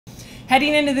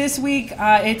heading into this week,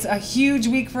 it's a huge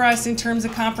week for us in terms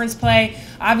of conference play.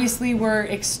 Obviously, we're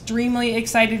extremely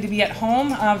excited to be at home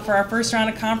for our first round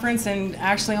of conference, and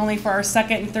actually only for our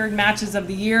second and third matches of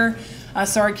the year.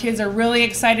 So our kids are really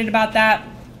excited about that.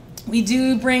 We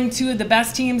do bring two of the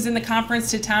best teams in the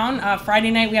conference to town.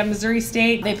 Friday night we have Missouri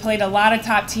State. They played a lot of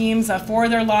top teams. 4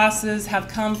 of their losses have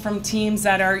come from teams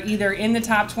that are either in the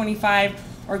top 25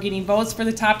 or getting votes for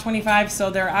the top 25, so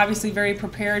they're obviously very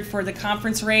prepared for the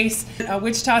conference race.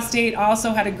 Wichita State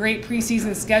also had a great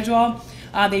preseason schedule.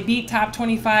 They beat top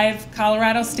 25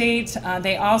 Colorado State.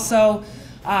 They also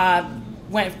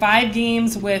went 5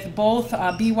 games with both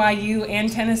BYU and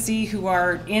Tennessee, who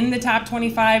are in the top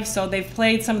 25, so they've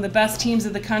played some of the best teams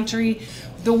of the country.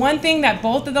 The one thing that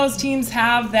both of those teams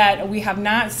have that we have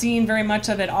not seen very much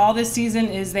of at all this season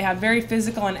is they have very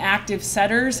physical and active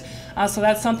setters, so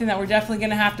that's something that we're definitely going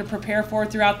to have to prepare for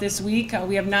throughout this week.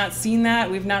 We have not seen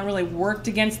that. We've not really worked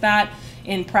against that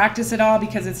in practice at all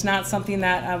because it's not something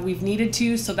that we've needed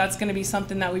to, so that's going to be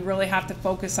something that we really have to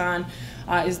focus on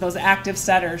is those active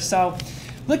setters. So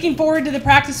looking forward to the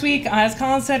practice week. As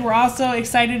Colin said, we're also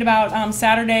excited about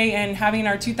Saturday and having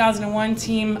our 2001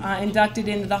 team inducted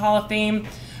into the Hall of Fame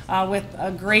with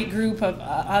a great group of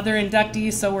other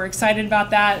inductees, so we're excited about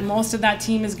that. Most of that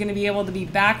team is going to be able to be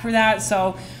back for that,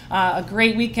 so a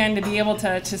great weekend to be able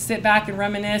to sit back and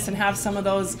reminisce and have some of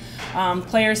those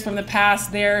players from the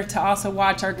past there to also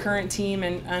watch our current team,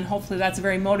 and hopefully that's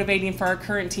very motivating for our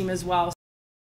current team as well.